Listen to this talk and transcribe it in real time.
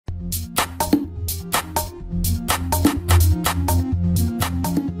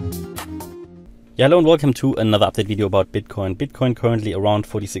Yeah, hello and welcome to another update video about Bitcoin. Bitcoin currently around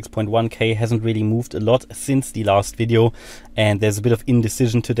 46.1k, hasn't really moved a lot since the last video, and there's a bit of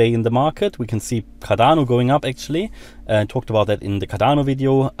indecision today in the market. We can see Cardano going up actually, talked about that in the Cardano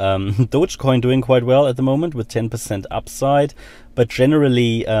video. Dogecoin doing quite well at the moment with 10% upside, but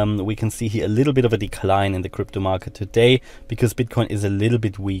generally we can see here a little bit of a decline in the crypto market today because Bitcoin is a little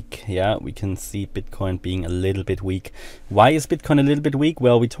bit weak. Yeah, we can see Bitcoin being a little bit weak. Why is Bitcoin a little bit weak?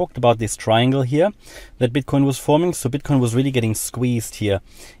 Well, we talked about this triangle here that Bitcoin was forming. So Bitcoin was really getting squeezed here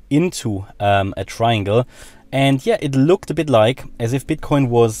into a triangle. And yeah, it looked a bit like as if Bitcoin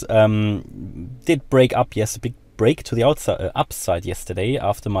was did break up, yes, a big break to the upside yesterday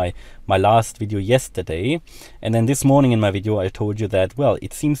after my last video yesterday. And then this morning in my video I told you that, well,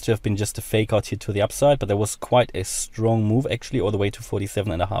 it seems to have been just a fake out here to the upside, but there was quite a strong move actually all the way to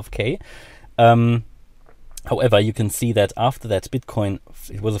 47.5k. However, you can see that after that Bitcoin,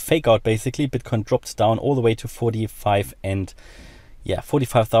 it was a fake out basically. Bitcoin dropped down all the way to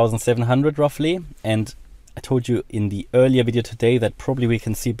 45,700 roughly. And I told you in the earlier video today that probably we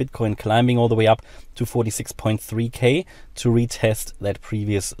can see Bitcoin climbing all the way up to 46.3k to retest that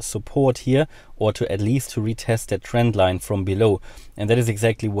previous support here, or to at least to retest that trend line from below. And that is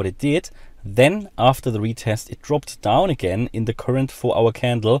exactly what it did. Then after the retest, it dropped down again in the current 4-hour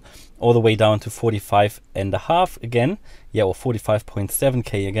candle all the way down to 45.5 again, yeah, or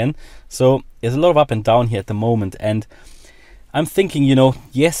 45.7k again. So there's a lot of up and down here at the moment, and I'm thinking, you know,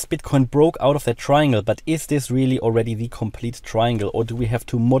 yes, Bitcoin broke out of that triangle, but is this really already the complete triangle, or do we have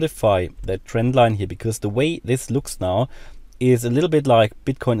to modify that trend line here? Because the way this looks now is a little bit like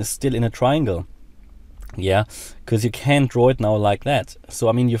Bitcoin is still in a triangle. Yeah, because you can draw it now like that. So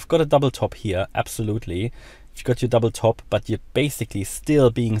I mean, you've got a double top here, absolutely. You've got your double top, but you're basically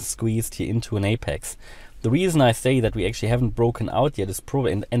still being squeezed here into an apex. The reason I say that we actually haven't broken out yet is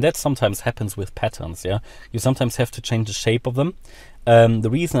probably, and that sometimes happens with patterns, yeah? You sometimes have to change the shape of them. The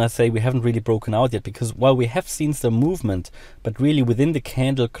reason I say we haven't really broken out yet, because while we have seen some movement, but really within the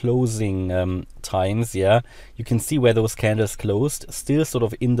candle closing times, yeah, you can see where those candles closed, still sort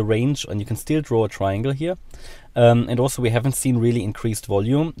of in the range, and you can still draw a triangle here. And also we haven't seen really increased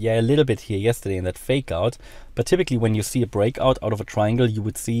volume. Yeah, a little bit here yesterday in that fake out, but typically when you see a breakout out of a triangle, you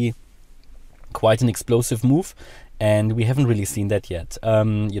would see quite an explosive move, and we haven't really seen that yet.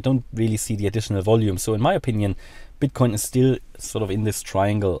 You don't really see the additional volume. So in my opinion, Bitcoin is still sort of in this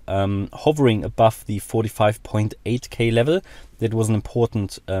triangle, hovering above the 45.8k level. That was an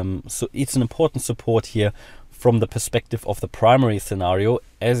important, so it's an important support here from the perspective of the primary scenario.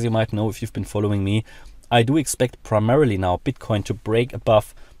 As you might know if you've been following me, I do expect primarily now Bitcoin to break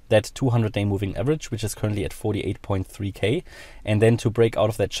above that 200-day moving average, which is currently at 48.3k, and then to break out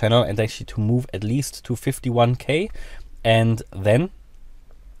of that channel and actually to move at least to 51k, and then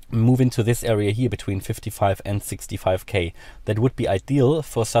move into this area here between 55 and 65k. That would be ideal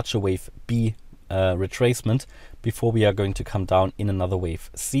for such a wave B retracement before we are going to come down in another wave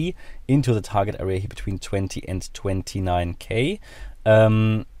C into the target area here between 20 and 29k.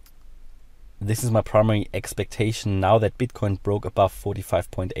 This is my primary expectation now that Bitcoin broke above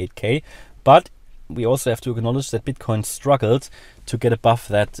 45.8k, but we also have to acknowledge that Bitcoin struggled to get above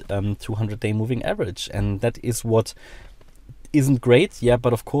that 200-day moving average, and that is what isn't great. Yeah,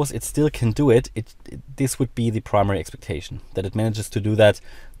 but of course it still can do it. This would be the primary expectation, that it manages to do that.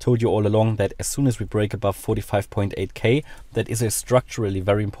 Told you all along that as soon as we break above 45.8k, that is a structurally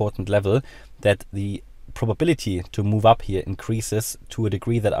very important level, that the probability to move up here increases to a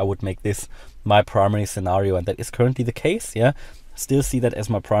degree that I would make this my primary scenario, and that is currently the case. Yeah, still see that as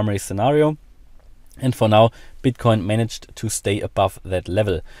my primary scenario, and for now Bitcoin managed to stay above that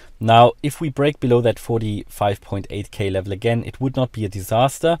level. Now if we break below that 45.8k level again, it would not be a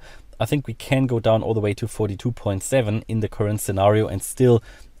disaster. I think we can go down all the way to 42.7 in the current scenario, and still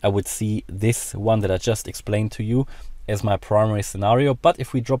I would see this one that I just explained to you as my primary scenario. But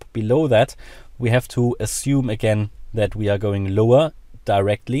if we drop below that, we have to assume again that we are going lower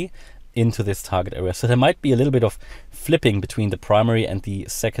directly into this target area. So there might be a little bit of flipping between the primary and the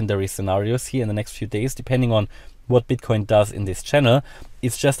secondary scenarios here in the next few days, depending on what Bitcoin does in this channel.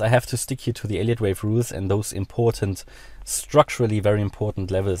 It's just I have to stick here to the Elliott Wave rules and those important, structurally very important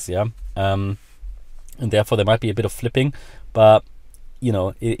levels, yeah. And therefore there might be a bit of flipping, but you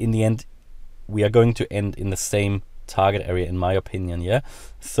know, in the end we are going to end in the same target area in my opinion, yeah.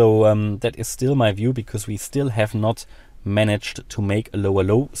 So that is still my view, because we still have not managed to make a lower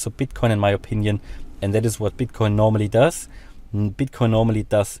low. So Bitcoin, in my opinion, and that is what Bitcoin normally does,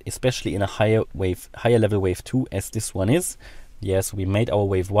 especially in a higher level wave 2 as this one is. Yes, we made our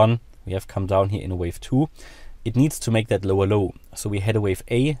wave 1, we have come down here in a wave 2, it needs to make that lower low. So we had a wave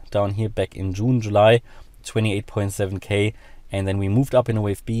A down here back in June, July, 28.7k, and then we moved up in a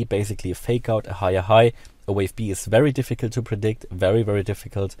wave B, basically a fake out, a higher high. A wave B is very difficult to predict, very, very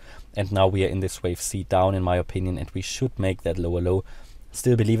difficult. And now we are in this wave C down, in my opinion, and we should make that lower low.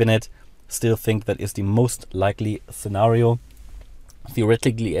 Still believe in it, still think that is the most likely scenario.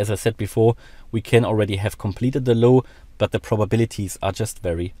 Theoretically, as I said before, we can already have completed the low, but the probabilities are just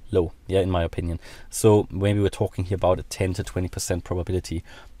very low, yeah, in my opinion. So maybe we're talking here about a 10 to 20% probability,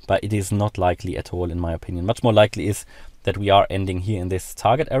 but it is not likely at all, in my opinion. Much more likely is that we are ending here in this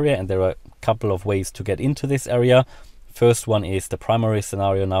target area, and there are a couple of ways to get into this area. First one is the primary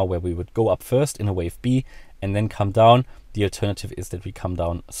scenario now, where we would go up first in a wave B and then come down. The alternative is that we come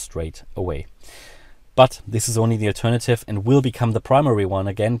down straight away. But this is only the alternative and will become the primary one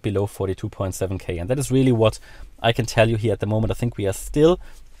again below 42.7k. And that is really what I can tell you here at the moment. I think we are still,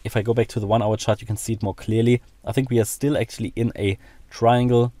 if I go back to the 1 hour chart, you can see it more clearly. I think we are still actually in a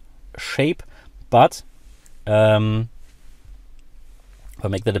triangle shape, but if I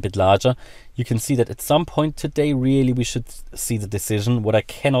make that a bit larger, you can see that at some point today, really, we should see the decision. What I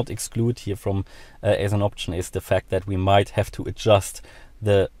cannot exclude here from as an option is the fact that we might have to adjust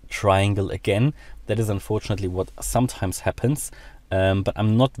the triangle again. That is unfortunately what sometimes happens, but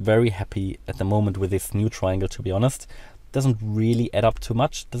I'm not very happy at the moment with this new triangle, to be honest. Doesn't really add up too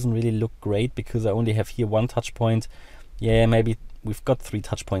much, doesn't really look great, because I only have here 1 touch point. Yeah, maybe we've got 3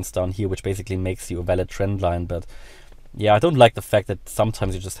 touch points down here, which basically makes you a valid trend line, but yeah, I don't like the fact that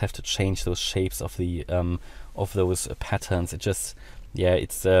sometimes you just have to change those shapes of the of those patterns. It just, yeah,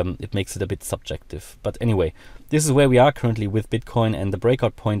 it makes it a bit subjective. But anyway, this is where we are currently with Bitcoin, and the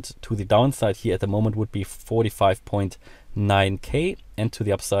breakout point to the downside here at the moment would be 45.9k, and to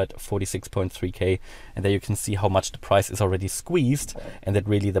the upside 46.3k. And there you can see how much the price is already squeezed, and that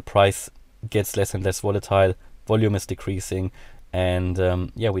really the price gets less and less volatile. Volume is decreasing, and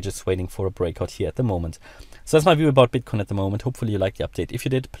yeah, we're just waiting for a breakout here at the moment. So that's my view about Bitcoin at the moment. Hopefully you liked the update. If you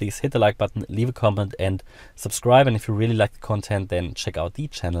did, please hit the like button, leave a comment and subscribe. And if you really like the content, then check out the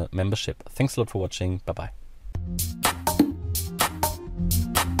channel membership. Thanks a lot for watching. Bye-bye.